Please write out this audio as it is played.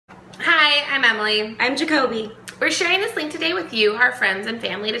Hi, I'm Emily. I'm Jacoby. We're sharing this link today with you, our friends and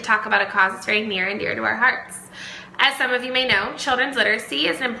family, to talk about a cause that's very near and dear to our hearts. As some of you may know, children's literacy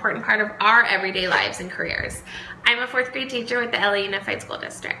is an important part of our everyday lives and careers. I'm a 4th grade teacher with the LA Unified School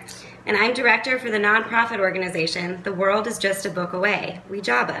District. And I'm director for the nonprofit organization The World is Just a Book Away,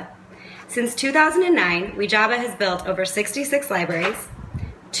 WIJABA. Since 2009, WIJABA has built over 66 libraries,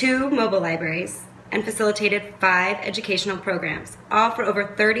 2 mobile libraries, and facilitated 5 educational programs, all for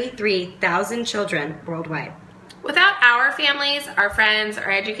over 33,000 children worldwide. Without our families, our friends, our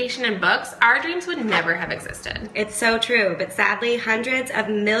education and books, our dreams would never have existed. It's so true, but sadly, hundreds of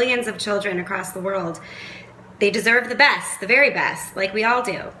millions of children across the world, they deserve the best, the very best, like we all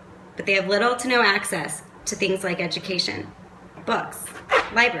do, but they have little to no access to things like education, books,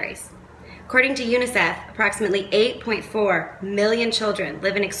 libraries. According to UNICEF, approximately 8.4 million children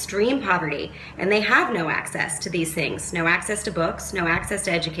live in extreme poverty, and they have no access to these things. No access to books, no access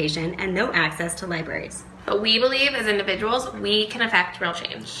to education, and no access to libraries. But we believe as individuals, we can affect real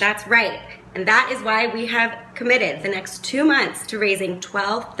change. That's right. And that is why we have committed the next 2 months to raising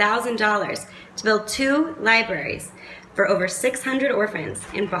 $12,000 to build 2 libraries for over 600 orphans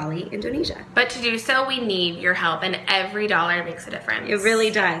in Bali, Indonesia. But to do so, we need your help, and every dollar makes a difference. It really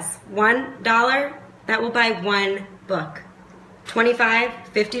does. $1, that will buy 1 book. $25,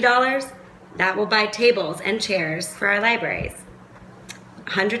 $50, that will buy tables and chairs for our libraries.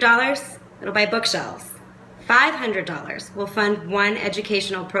 $100, it'll buy bookshelves. $500 will fund 1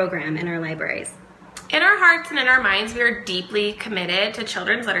 educational program in our libraries. In our hearts and in our minds, we are deeply committed to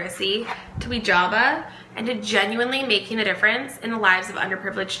children's literacy, to WIJABA, and to genuinely making a difference in the lives of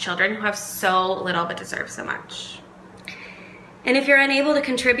underprivileged children who have so little but deserve so much. And if you're unable to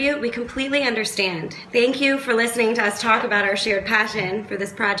contribute, we completely understand. Thank you for listening to us talk about our shared passion for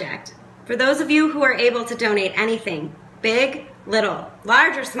this project. For those of you who are able to donate anything, big, little,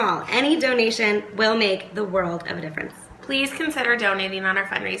 large or small, any donation will make the world of a difference. Please consider donating on our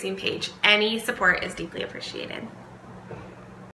fundraising page. Any support is deeply appreciated.